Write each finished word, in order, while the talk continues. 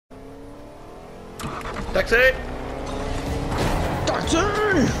Taxi! Taxi!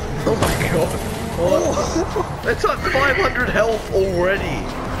 Oh my god. What? It's at 500 health already.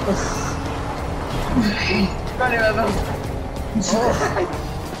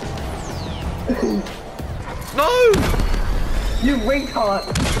 No! You retard!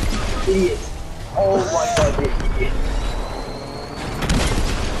 Idiot! Oh my god, you idiot!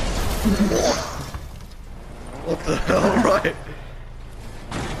 What the hell, right?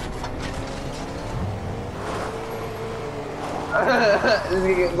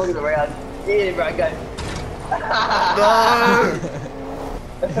 Looking around. Yeah, right, go. No!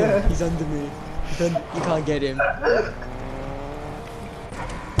 He's under me. You can't get him.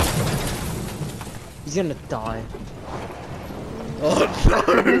 He's gonna die. Oh no!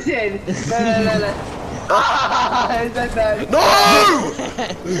 Listen! No! Is that bad? No!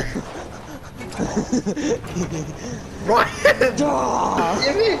 Ryan!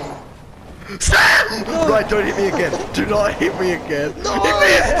 You missed! Sam! Right, don't hit me again. Do not hit me again. No! He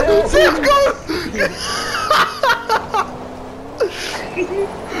missed! Sam, go!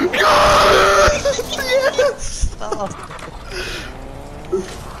 Go! Yes!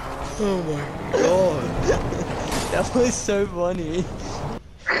 Oh my god. That was so funny.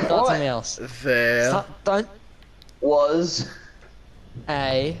 Start something else. There Don't. Was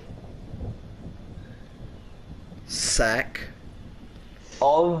A. sack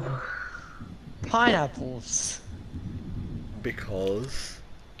of Pineapples. because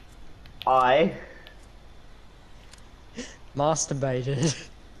I Masturbated.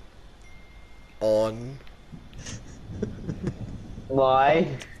 on my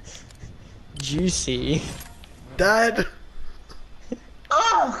Juicy. Dad.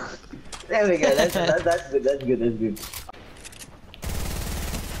 oh there we go, that's good.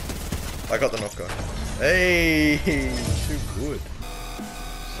 I got the knocker. Hey, too good.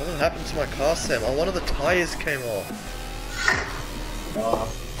 Something happened to my car, Sam. Oh, one of the tires came off.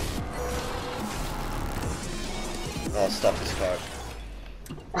 Oh, stop this car.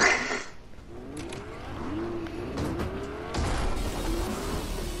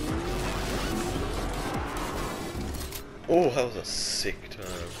 Oh, that was a sick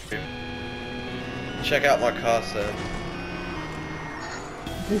turn. Check out my car, Sam.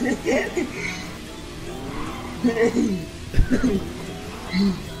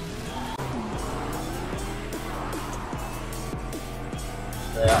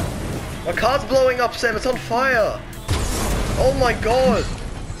 Yeah. My car's blowing up, Sam. It's on fire. Oh my god.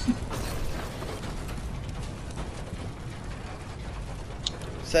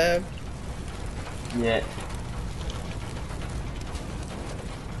 Sam. Yeah.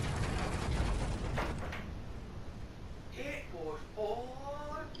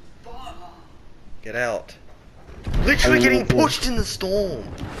 Get out. Literally getting pushed in the storm.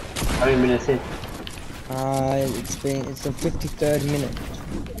 How many minutes in? It's the 53rd minute.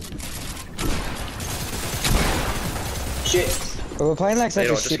 Shit. But we're playing like such You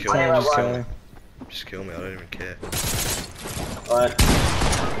know a what, just shit kill me. team, so Just kill me. I don't even care. Alright,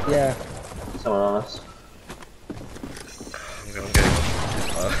 yeah. someone on us.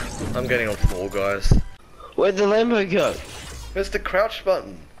 I'm getting on Fall Guys. Where'd the Lambo go? Where's the crouch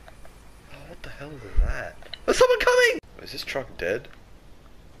button? Oh, what the hell is that? There's someone coming! Is this truck dead?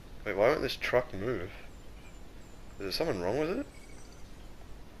 Wait, why won't this truck move? Is there something wrong with it?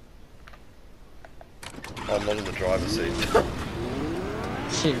 Oh, I'm not in the driver's seat.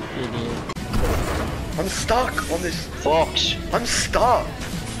 Shit, idiot. I'm stuck on this. Fox. I'm stuck. I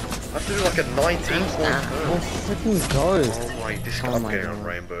have to do like a 19-point Well, turn. freaking go. Oh my, this Oh I'm my getting on God.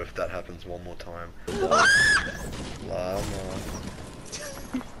 Rainbow if that happens one more time. Llama.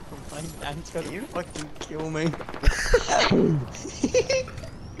 My dad's gonna fucking kill me.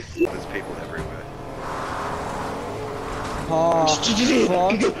 There's people everywhere. Oh,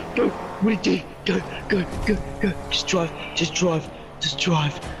 fuck. Go, what do you do? Go. Just drive.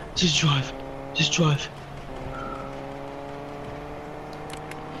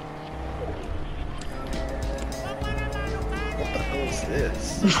 What the hell is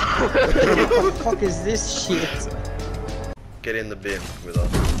this? What the fuck is this shit? Get in the bin with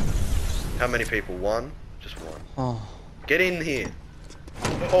us. How many people? One? Just one. Oh. Get in here.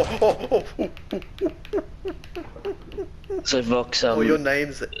 So Vox, Oh, your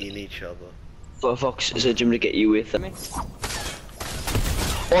names are in each other. Vox said Jim to get you with them.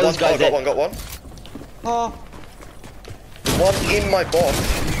 Got one. Oh. One in my box.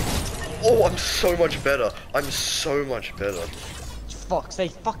 Oh, I'm so much better. Fuck, they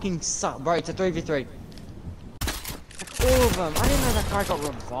fucking suck. Bro, it's a 3v3. All of them. I didn't know that guy got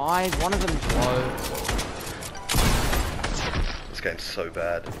revived. One of them's low. This game's so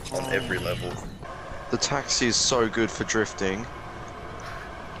bad on every level. The taxi is so good for drifting.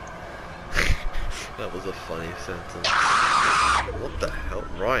 That was a funny sentence. What the hell,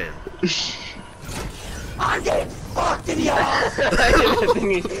 Ryan? I'm getting fucked in the ass!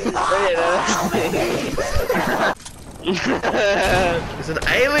 There's an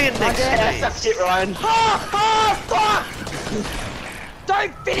alien next to me! That's it, Ryan. Fuck!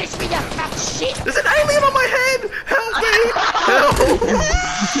 Don't finish me, you fat shit! There's an alien on my head! Help me! Help!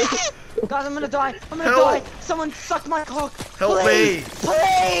 Guys, I'm gonna die! I'm gonna Help. die! Someone sucked my cock! Help Please. me!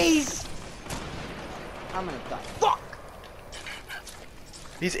 Please! I'm gonna die. Fuck!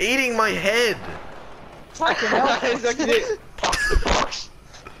 He's eating my head! Fucking hell!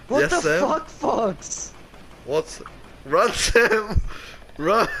 What Yes, the Sam? fuck, Fox? What's... Run, Sam!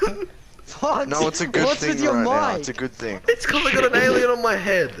 Run! Fox! No, it's a good What's thing with your right now. mic? It's a good thing. It's cause I got an alien on my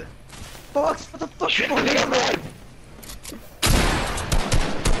head! Fox, what the fuck is going on?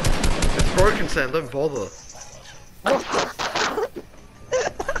 It's broken, Sam, don't bother.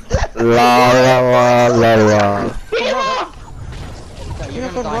 La la la la la. You're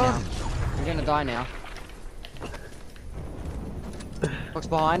gonna die now. You're gonna die now. Fox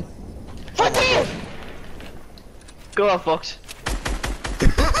behind. Fuck you! Go on, Fox.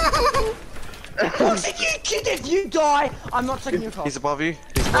 Fox, if you die, I'm not taking your cock. He's above you.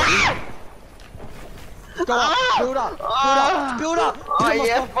 He's above you. Go up, build up, build up, build up. Oh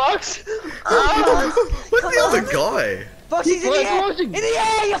yeah, Fox. Where's the other guy? Fox, he's in the Where's air! Foxy? In the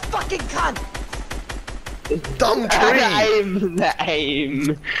air, you fucking cunt! Dumb tree! The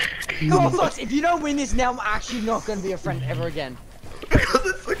aim. Come on, Fox, if you don't win this now, I'm actually not gonna be a friend ever again. Because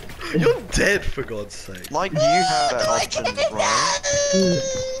it's like... You're dead, for God's sake. Like you have that option, Ryan.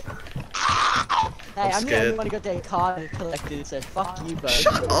 Hey, I'm the scared. only one who got their card collected, so fuck you, bro.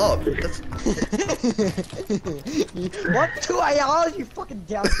 Shut up! That's... What? 2 AR? You fucking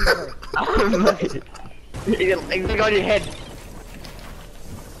down people. He's on your head.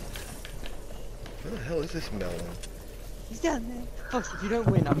 Where the hell is this melon? He's down there. Fox, if you don't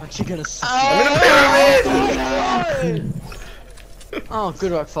win, I'm actually gonna suck. I'm in a pyramid! Oh,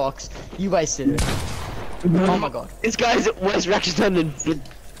 good work, Fox. You wasted it. Oh my god. This guy's worst reaction time than.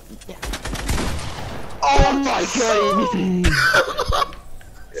 Oh my god!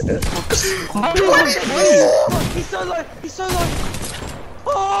 He's so low! He's so low!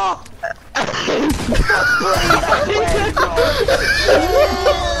 Oh!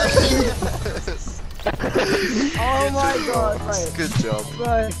 Oh my god, bro. Good job.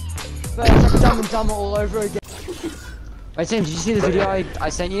 Bro, it's like Dumb and Dumber all over again. Wait, Sam, did you see the video I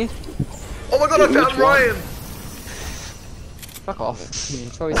sent you? Oh my god, I found Ryan! Fuck off.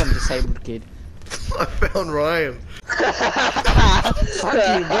 It's probably some disabled kid. I found Ryan. Fuck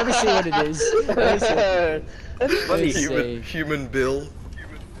you, let me see what it is. Let me see. That's funny. Let's see. Human Bill.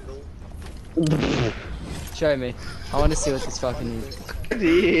 Show me. I want to see what this fucking is. Can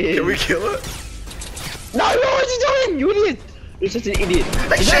we kill it? No, what are you doing? You idiot! You're such an idiot.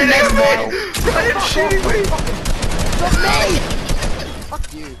 They shooting at me! Ryan's shooting me! Not me! Fuck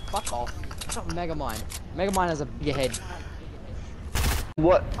you. Fuck off. It's not Megamind. Megamind has a bigger head.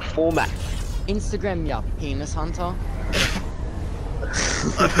 What format? Instagram, ya penis hunter.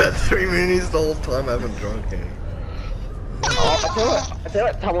 I've had 3 minis the whole time, I haven't drunk any. I feel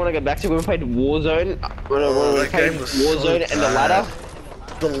like I want to go back to when we played Warzone. When we that played game was so Warzone and the bad. ladder.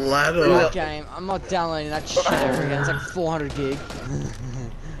 The ladder. That game, I'm not downloading that shit ever again. It's like 400 gig.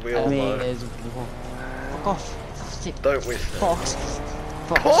 We all know. Fuck off. Stick. Don't wish that. Fox.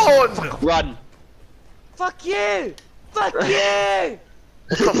 Fox. Corn! Run. Fuck you! Fuck you!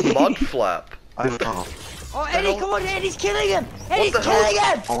 What's a mud flap? I can't. Oh, Eddie, come on, Eddie's killing him! What Eddie's the killing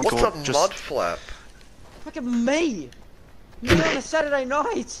hell? him! Oh What's god, a just mud flap? Look at me! You're on a Saturday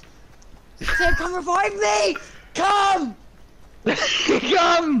night! Sam, come revive me! Come!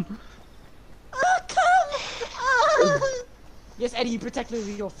 Come! Oh, come! Oh. Yes, Eddie, you protect me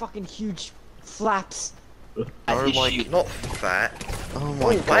with your fucking huge flaps. no, like, Not fat. oh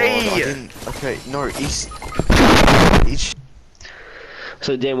my god, way. I didn't. Okay, no, he's.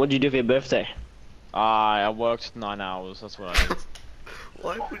 So Dan, what did you do for your birthday? I worked 9 hours, that's what I did.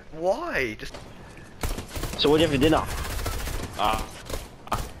 Why? Just So what did you have for dinner?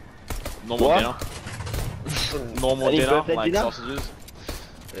 Normal What? dinner. Normal Any dinner, birthday like dinner? sausages.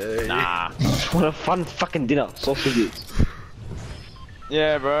 Hey. Nah. What a fun fucking dinner. Sausages.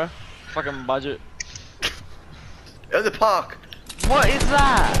 Yeah, bro. Fucking budget. At the park. What is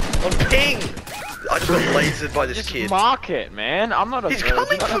that? On ping. I just got lasered by this Just kid. mark it, man. I'm not a He's virgin.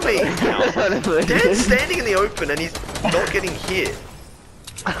 coming for me. Dad's standing in the open and he's not getting hit.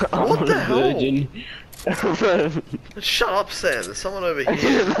 I'm What not the a hell? virgin. Shut up, Sam. There's someone over here.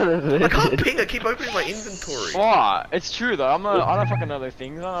 I can't ping. I keep opening my inventory. What? It's true though. I don't fucking know those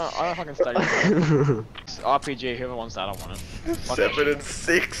things. I don't fucking study. RPG. Whoever wants that, I want it. Fuck 7 it. and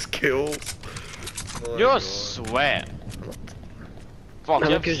 6 kills. Oh my You're a God. sweat. Fuck, How you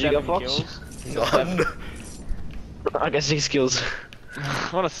many have kills you got, 7 Fox? kills. None. I got 6 kills.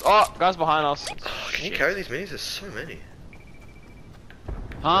 What a oh, guys behind us. Oh, can you Shit. carry these minis? There's so many.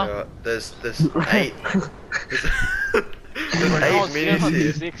 Huh? Yeah, there's 8. There's 8 minis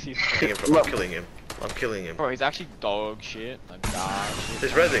here. 6, he's I'm killing him. I'm killing him. Bro, he's actually dog shit. Like dog shit.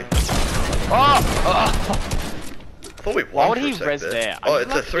 He's rezzing. Oh! I thought we won Why would for a he sec res there. there? Oh, I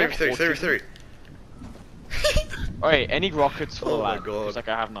it's a feel like 3v3, 3v3. Oh wait, any rockets for Oh my that? God. It's like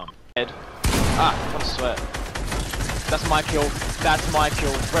I have none. Dead. Ah, what a sweat. That's my kill. That's my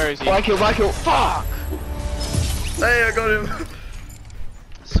kill. Where is he? My kill, my kill. Fuck! Hey, I got him.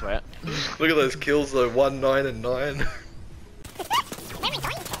 Sweat. Look at those kills though, 1, 9 and 9.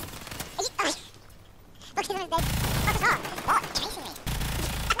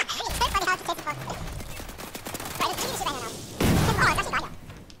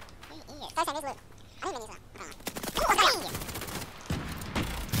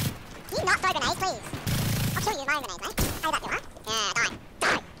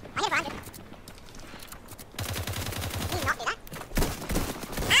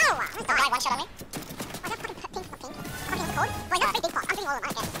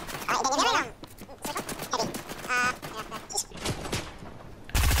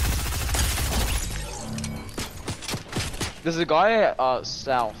 There's a guy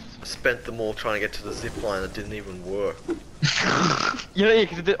south. Spent them all trying to get to the zip line that didn't even work. Yeah,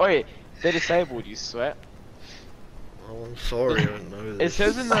 cause wait, they're disabled. You sweat. Oh, I'm sorry, I don't know It this.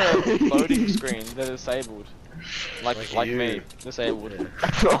 says in the loading screen they're disabled. Like Like you. me, disabled. Yeah.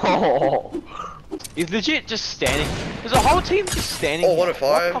 Oh. He's legit just standing. There's a whole team just standing. Oh, here.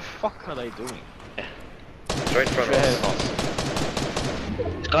 105. What the fuck are they doing? Straight in front of Fair us.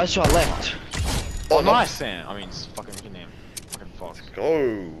 enough. Guys to our left. Oh, no. nice, Sam. I mean, it's fucking look at him. Fucking fox.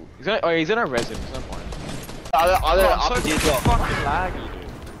 Go. He's gonna res him. There's no point. I'm so fucking laggy, dude.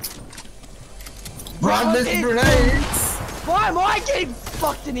 Run this grenade! Why am I getting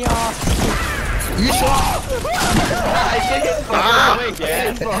fucked in the ass? You shot!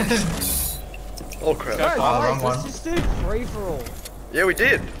 Oh crap. Bro, wrong guys, one. let's just do free for all. Yeah, we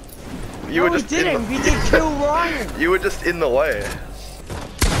did. You No, were we just didn't. in We did kill Ryan. You were just in the way.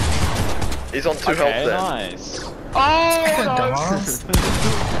 He's on 2 health Okay, then. nice. Oh no! Dumbass.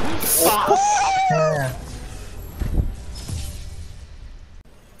 Yeah.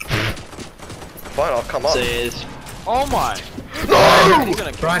 Fine, I'll come up. Says. Oh my! No! He's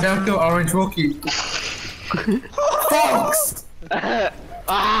gonna kill Right down to Orange Rookie. Fox!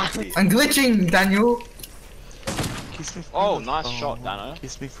 Ah! I'm glitching, Daniel. Oh, nice shot, Dano.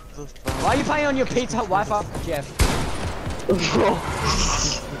 Kiss me from the Why are you playing on your Pizza Hut Wi-Fi, Jeff? Bro,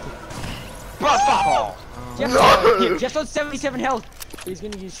 fuck off! Jeff, No! Jeff's on 77 health. He's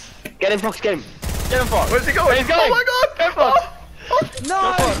gonna use. Get him, Fox, get him. Get him, Fox! Where's he going? He's going! Oh my god!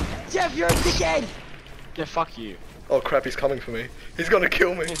 No, Jeff, you're a dickhead. Yeah, fuck you. Oh crap, he's coming for me. He's gonna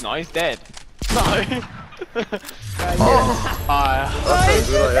kill me. No, he's dead. No! Oh, that's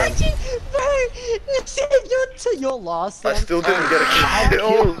so good I am. You're to your loss. I Sam. still didn't get a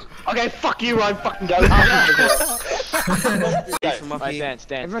kill. Okay, fuck you, Ryan. Fucking go. Right, dance,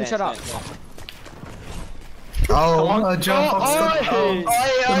 dance, Everyone dance, shut up. dance. Oh, jump up. Oh,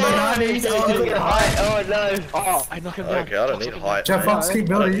 Oh no. oh, I knocked him down. Okay, I don't need height. Jeff mate. Fox, keep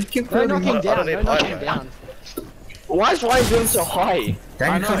building. Keep No building. knocking I don't down. need No knocking height, down. Why is Ryan doing so high?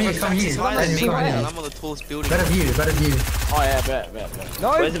 Daniel, come here, come here. He's on Daniel, the come right. here. I'm on the tallest building. Better view, better view. Oh yeah, bet. No,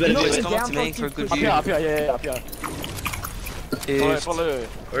 Where's the better knocking view? Come up down to me from for a good two- view. Up here, yeah, up here. Follow, If, follow.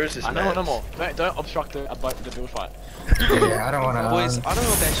 Where is this I know, man? no more. Don't obstruct the build fight. Yeah, I don't wanna. boys, I don't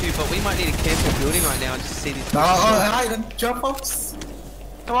know about you, but we might need a careful building right now and just see these. Hi, then jump Fox.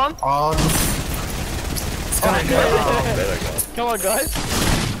 Come on, Oh, it's gonna go. Oh, better go. come on, guys.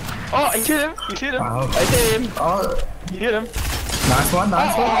 Oh, he hit him. He hit him. Wow. I hit him. Oh, He hit him. nice one,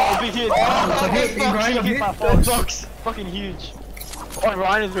 nice one. Oh, big hit. it's a hit, Fuck, Ryan, a he hit hit. my Fox. Fucking huge. Oh,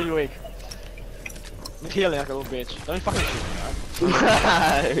 Ryan is really weak. I'm healing like a little bitch. Don't fucking shoot me, man.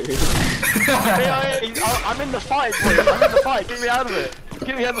 I'm in the fight, boys. I'm in the fight. Get me out of it.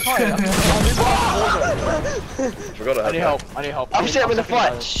 Get me out of the fight. I'm in the fight. Forgot I I had need that. help. I need help. I'm shit, I'm in the fucking out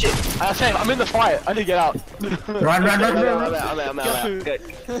fight. of it. Shit. I'm saying I'm in the fight. I need to get out. Run. I'm out. Good.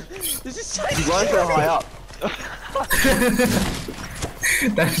 This is so Ryan's so high up.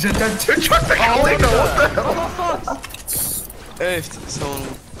 That's just Who tried to kill me? What the hell? If someone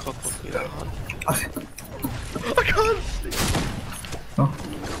will cock off me that hard. I can't see.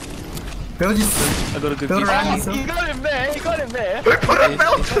 Build yourself. I got a good Build view. around You yourself. got him there, you got him there. Who put a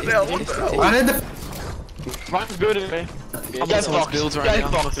mountain there? What the hell? Run in the. Ryan's building me. I'm in someone's builds right now.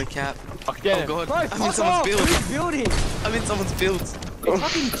 I'm not gonna cap. Fuck, get Oh him. god. Bro, I'm in fuck someone's off! build. Who's building? I'm in someone's builds. It's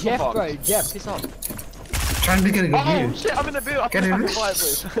fucking Jeff, fuck? bro. Jeff, piss off. Trying to get a good Oh view. shit, I'm in the build. Get I'm him. in fire,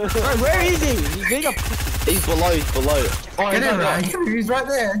 please. Bro, where is he? He's being a. He's below, he's below. Oh, Get he's in, not Ryan. He's right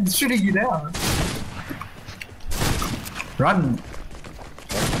there. He's shooting you down. Run.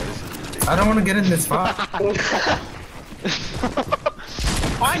 I don't want to get in this far.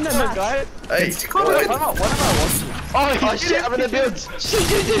 Find them, guy. Hey, It's boy. What am I watching? Oh shit, I'm in the build. Shit,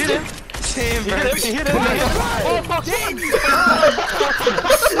 hit him. Damn, Hit bro. him, hit him. Oh fuck,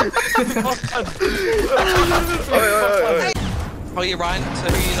 Oi. Oh, yeah, Ryan. So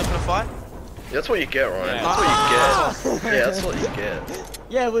who are you not gonna fight? That's what you get, Ryan. Yeah. That's what you get. Yeah, that's what you get.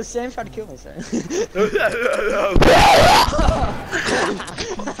 Yeah, well, Sam tried to kill me, so.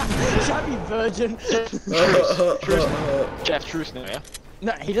 Shut me, virgin. Jeff, truth now, yeah?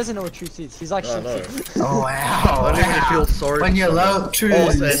 No, he doesn't know what truth is. He's like, I know. Simpson. Oh wow. I don't even feel sorry. When for you're someone. low, true.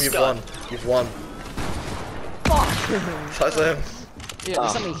 Oh, Sam, you've won. You've won. Fuck. Hi, Sam. Yeah,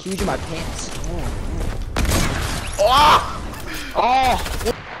 there's something huge in my pants. Oh!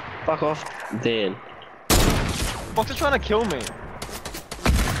 Fuck off. Dan. Fox is trying to kill me.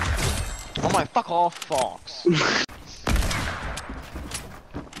 Oh my, fuck off, Fox.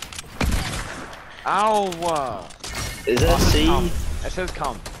 Ow! Is that a C? It says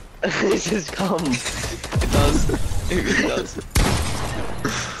come. This has come. It does. It really does.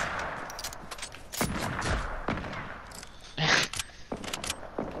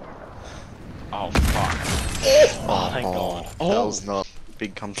 Oh fuck. Oh, thank God. That was not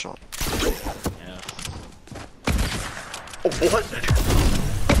big cum shot. Yeah. Oh, what?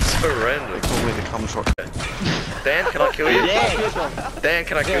 So random. Call me the cum shot. Dan, can I kill you? Dan,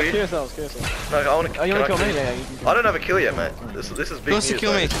 can I kill Yeah, kill you? yourselves, kill yourselves. No, I want to. Oh, you wanna kill me? Yeah, you can kill I don't have a kill yet, mate. This is big wants to news.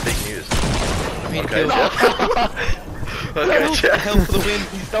 kill mate. me? This is big news. I'm here to Okay, kill. Jeff. Okay, Jeff. Health for the win.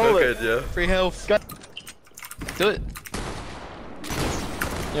 Okay, Jeff. Free health. Do it.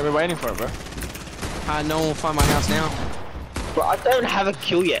 Yeah, we're waiting for it, bro. No one will find my house now. Bro, I don't have a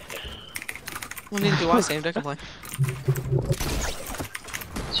kill yet. Well, neither do I, Sam. Don't complain.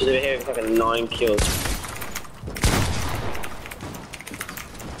 So they're having fucking 9 kills.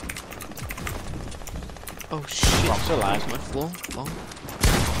 Oh shit. I'm still alive. My floor. Oh.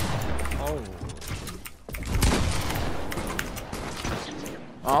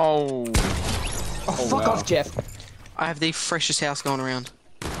 Oh. Oh, fuck off, Jeff. I have the freshest house going around.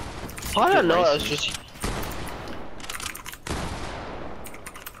 I don't know, it's just...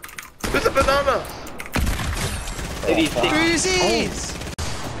 There's a banana. It is thick. Who's it?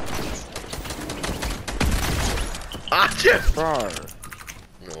 Ah, Jeff. Bro.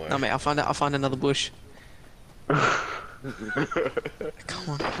 No way. No, mate. I'll find another bush. Come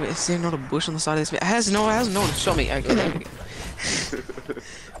on. Wait, is there not a bush on the side of this? It has no one shot me. Okay.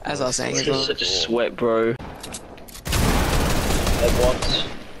 As I was saying, It's as well. just such a sweat, bro. They're bots.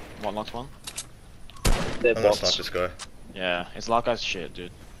 One last one. They're I'm gonna snipe bots. this guy. Yeah, it's like guy's shit,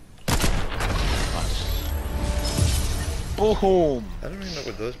 dude. Nice. Boom! I don't even know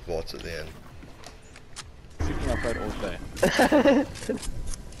with those bots at the end. Shooting upgrade all day.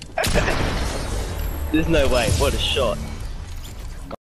 There's no way, what a shot.